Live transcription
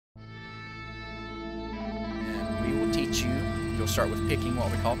You'll start with picking,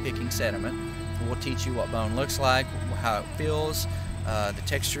 what we call picking sediment. We'll teach you what bone looks like, how it feels, the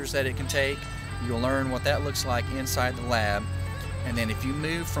textures that it can take. You'll learn what that looks like inside the lab. And then if you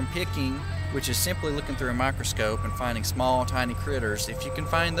move from picking, which is simply looking through a microscope and finding small, tiny critters, if you can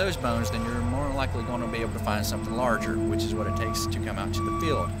find those bones, then you're more likely going to be able to find something larger, which is what it takes to come out to the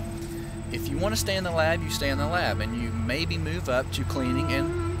field. If you want to stay in the lab, you stay in the lab, and you maybe move up to cleaning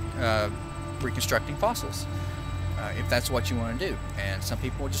and reconstructing fossils, if that's what you want to do. And some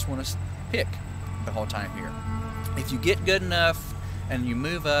people just want to pick the whole time here. If you get good enough and you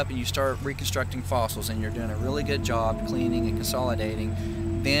move up and you start reconstructing fossils and you're doing a really good job cleaning and consolidating,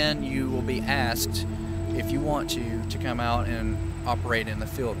 then you will be asked, if you want to come out and operate in the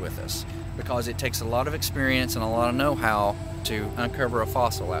field with us, because it takes a lot of experience and a lot of know-how to uncover a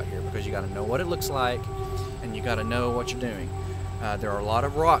fossil out here, because you got to know what it looks like and you got to know what you're doing. There are a lot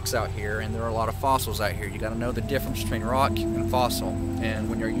of rocks out here and there are a lot of fossils out here. You got to know the difference between rock and fossil. And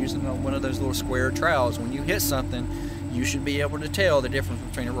when you're using one of those little square trowels, when you hit something, you should be able to tell the difference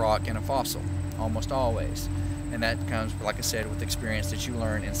between a rock and a fossil, almost always. And that comes, like I said, with experience that you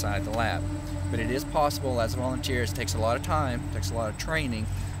learn inside the lab. But it is possible as a volunteer. It takes a lot of time, it takes a lot of training,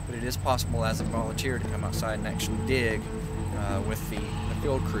 but it is possible as a volunteer to come outside and actually dig with the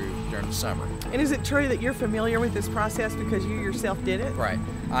field crew during the summer. And is it true that you're familiar with this process because you yourself did it? Right.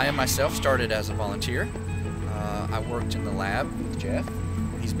 I myself started as a volunteer. I worked in the lab with Jeff.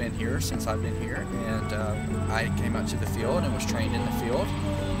 He's been here since I've been here, and I came out to the field and was trained in the field,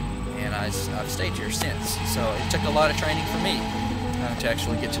 and I've stayed here since. So it took a lot of training for me to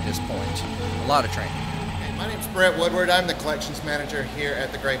actually get to this point. A lot of training. Hey, my name's Brett Woodward. I'm the collections manager here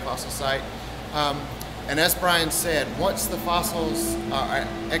at the Gray Fossil Site. And as Brian said, once the fossils are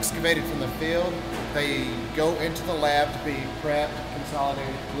excavated from the field, they go into the lab to be prepped,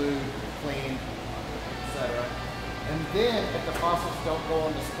 consolidated, glued, cleaned, etc. And then if the fossils don't go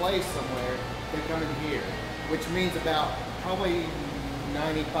on display somewhere, they come in here, which means about probably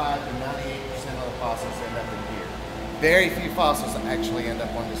 95 to 98% of the fossils end up in here. Very few fossils actually end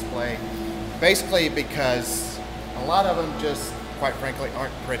up on display, basically because a lot of them just, quite frankly,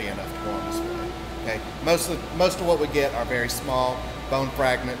 aren't pretty enough to go on display. Okay, most of what we get are very small bone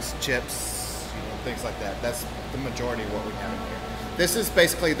fragments, chips, things like that. That's the majority of what we have in here. This is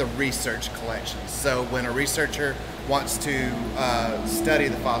basically the research collection. So when a researcher wants to study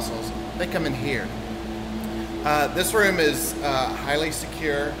the fossils, they come in here. This room is highly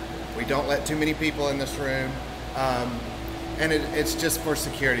secure. We don't let too many people in this room. And it's just for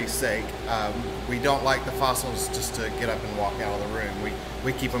security's sake. We don't like the fossils just to get up and walk out of the room.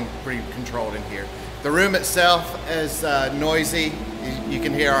 We keep them pretty controlled in here. The room itself is noisy. You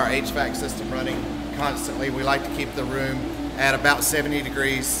can hear our HVAC system running constantly. We like to keep the room at about 70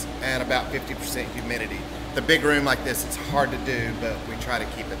 degrees and about 50% humidity. The big room like this, it's hard to do, but we try to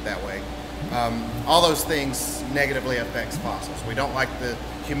keep it that way. All those things negatively affects fossils. We don't like the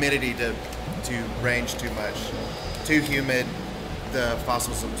humidity to range too much. Too humid, the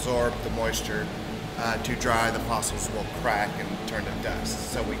fossils absorb the moisture. Too dry, the fossils will crack and turn to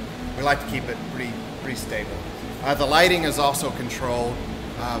dust. So we like to keep it pretty stable. The lighting is also controlled.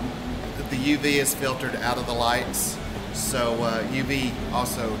 The UV is filtered out of the lights, so UV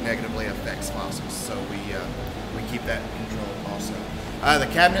also negatively affects fossils. So we keep that controlled also.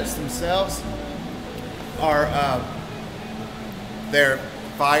 The cabinets themselves are they're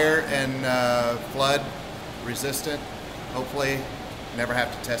fire and flood resistant. Hopefully, never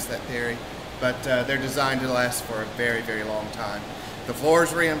have to test that theory, but they're designed to last for a very, very long time. The floor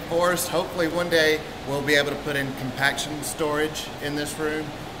is reinforced. Hopefully one day we'll be able to put in compaction storage in this room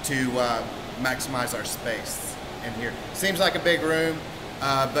to maximize our space in here. Seems like a big room,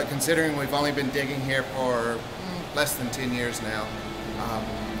 but considering we've only been digging here for less than 10 years now,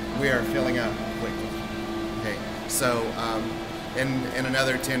 we are filling up quickly. Okay, so in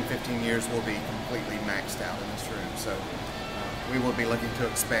another 10-15 years we'll be completely maxed out in this room, so we will be looking to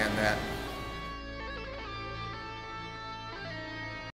expand that